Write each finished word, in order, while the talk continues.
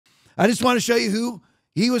I just want to show you who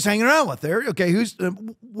he was hanging around with there. Okay, is that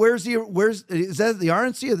the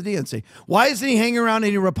RNC or the DNC? Why isn't he hanging around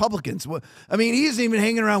any Republicans? I mean, he isn't even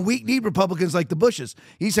hanging around weak-kneed Republicans like the Bushes.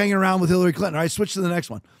 He's hanging around with Hillary Clinton. All right, switch to the next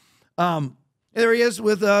one. There he is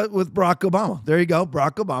with Barack Obama. There you go,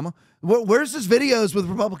 Barack Obama. Where's his videos with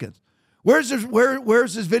Republicans? Where's his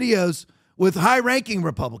videos with high-ranking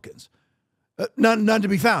Republicans? None to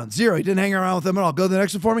be found. Zero. He didn't hang around with them at all. Go to the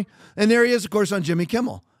next one for me. And there he is, of course, on Jimmy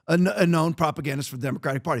Kimmel, a known propagandist for the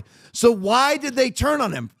Democratic Party. So why did they turn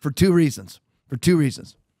on him? For two reasons.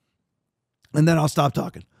 And then I'll stop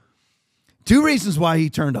talking. Two reasons why he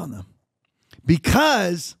turned on them.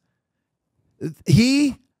 Because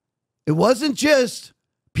it wasn't just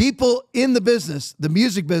people in the business, the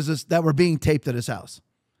music business, that were being taped at his house.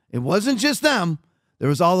 It wasn't just them. There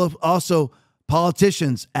was also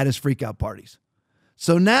politicians at his freak-out parties.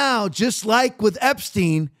 So now, just like with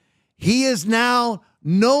Epstein, he is now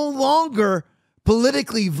no longer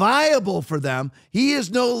politically viable for them. He is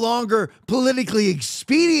no longer politically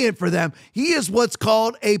expedient for them. He is what's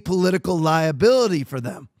called a political liability for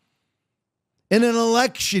them in an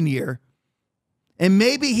election year. And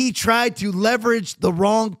maybe he tried to leverage the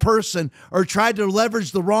wrong person or tried to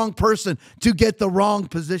leverage the wrong person to get the wrong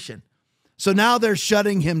position. So now they're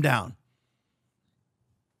shutting him down.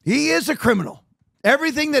 He is a criminal.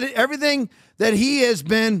 Everything that he has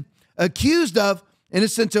been accused of,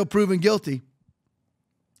 innocent until proven guilty,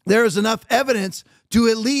 there is enough evidence to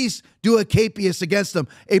at least do a capias against him,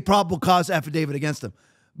 a probable cause affidavit against him.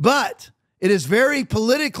 But it is very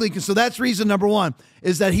politically, so that's reason number one,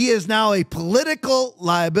 is that he is now a political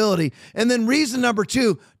liability. And then reason number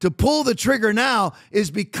two, to pull the trigger now, is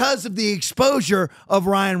because of the exposure of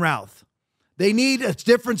Ryan Routh. They need a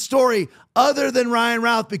different story other than Ryan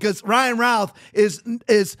Routh, because Ryan Routh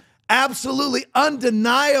is absolutely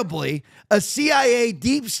undeniably a CIA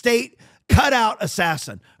deep state cutout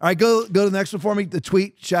assassin. All right, go to the next one for me. The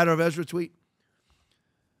tweet, Shadow of Ezra tweet.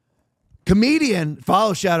 Comedian,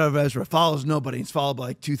 follows Shadow of Ezra, follows nobody. He's followed by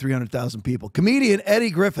like 200,000-300,000 people. Comedian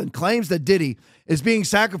Eddie Griffin claims that Diddy is being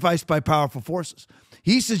sacrificed by powerful forces.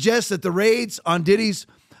 He suggests that the raids on Diddy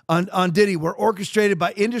were orchestrated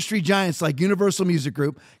by industry giants like Universal Music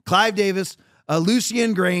Group, Clive Davis,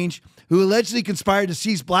 Lucian Grange, who allegedly conspired to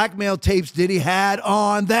seize blackmail tapes Diddy had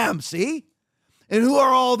on them. See? And who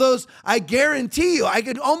are all those? I guarantee you, I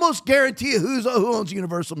could almost guarantee you who owns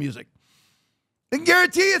Universal Music. I can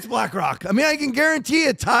guarantee it's BlackRock. I mean, I can guarantee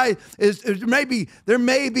there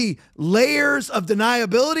may be layers of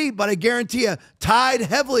deniability, but I guarantee you tied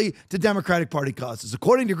heavily to Democratic Party causes.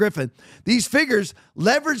 According to Griffin, these figures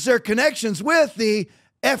leverage their connections with the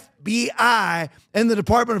FBI and the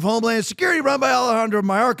Department of Homeland Security, run by Alejandro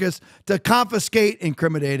Mayorkas, to confiscate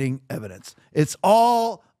incriminating evidence. It's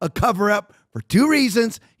all a cover-up for two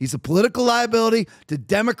reasons. He's a political liability to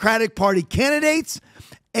Democratic Party candidates,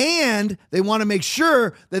 and they want to make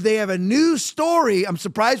sure that they have a new story. I'm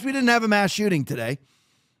surprised we didn't have a mass shooting today,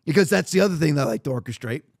 because that's the other thing they like to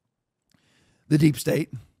orchestrate. The deep state,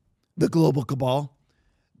 the global cabal.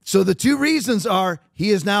 So the two reasons are he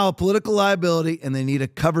is now a political liability, and they need a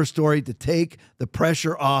cover story to take the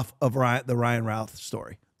pressure off of the Ryan Routh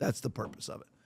story. That's the purpose of it.